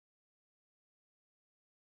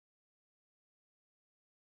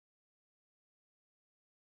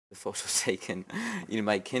The photo taken in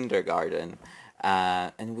my kindergarten,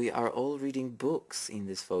 and we are all reading books in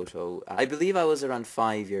this photo. I believe I was around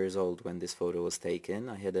 5 years old when this photo was taken.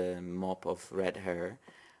 I had a mop of red hair,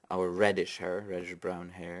 or reddish hair, reddish brown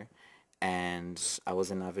hair, and I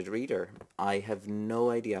was an avid reader. I have no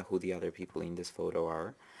idea who the other people in this photo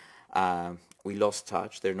are. We lost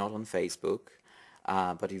touch. They're not on Facebook.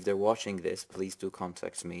 But if they're watching this, please do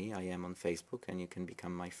contact me. I am on Facebook and you can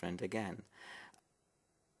become my friend again.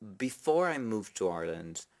 Before I moved to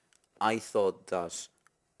Ireland, I thought that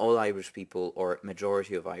all Irish people, or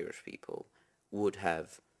majority of Irish people, would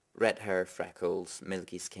have red hair, freckles,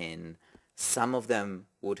 milky skin. Some of them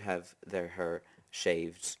would have their hair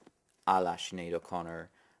shaved a la Sinead O'Connor,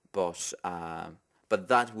 but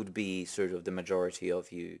that would be sort of the majority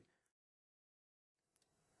of you.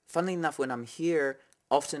 Funnily enough, when I'm here,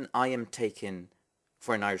 often I am taken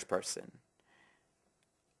for an Irish person.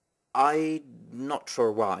 I'm not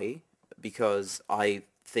sure why, because I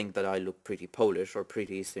think that I look pretty Polish or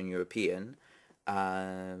pretty Eastern European,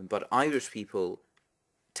 but Irish people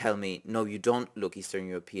tell me, no, you don't look Eastern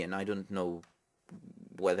European. I don't know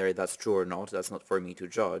whether that's true or not. That's not for me to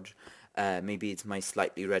judge. Maybe it's my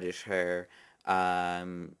slightly reddish hair.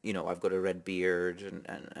 I've got a red beard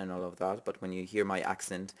and all of that, but when you hear my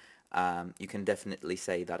accent, you can definitely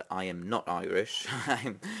say that I am not Irish.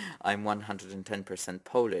 I'm 110%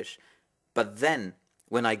 Polish. But then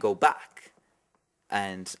when I go back,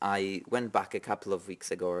 and I went back a couple of weeks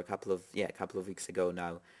ago, or a couple of weeks ago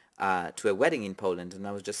now, to a wedding in Poland, and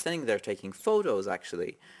I was just sitting there taking photos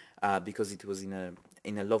actually, because it was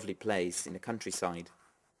in a lovely place in the countryside,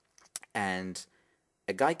 and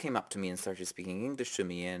a guy came up to me and started speaking English to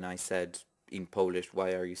me, and I said in Polish,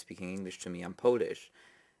 "Why are you speaking English to me? I'm Polish."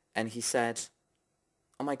 And he said,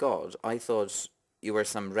 "Oh my God, I thought you were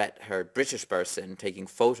some red-haired British person taking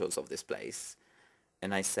photos of this place."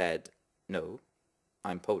 And I said, "No,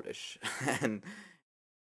 I'm Polish." And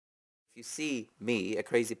if you see me, a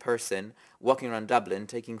crazy person, walking around Dublin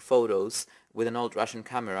taking photos with an old Russian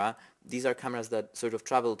camera, these are cameras that sort of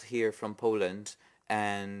traveled here from Poland,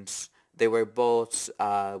 and they were bought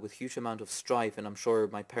with huge amount of strife, and I'm sure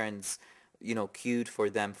my parents, queued for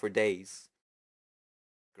them for days.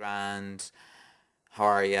 Grand, how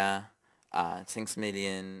are ya? Thanks a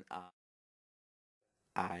million.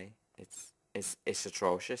 Aye, it's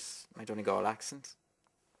atrocious, my Donegal accent.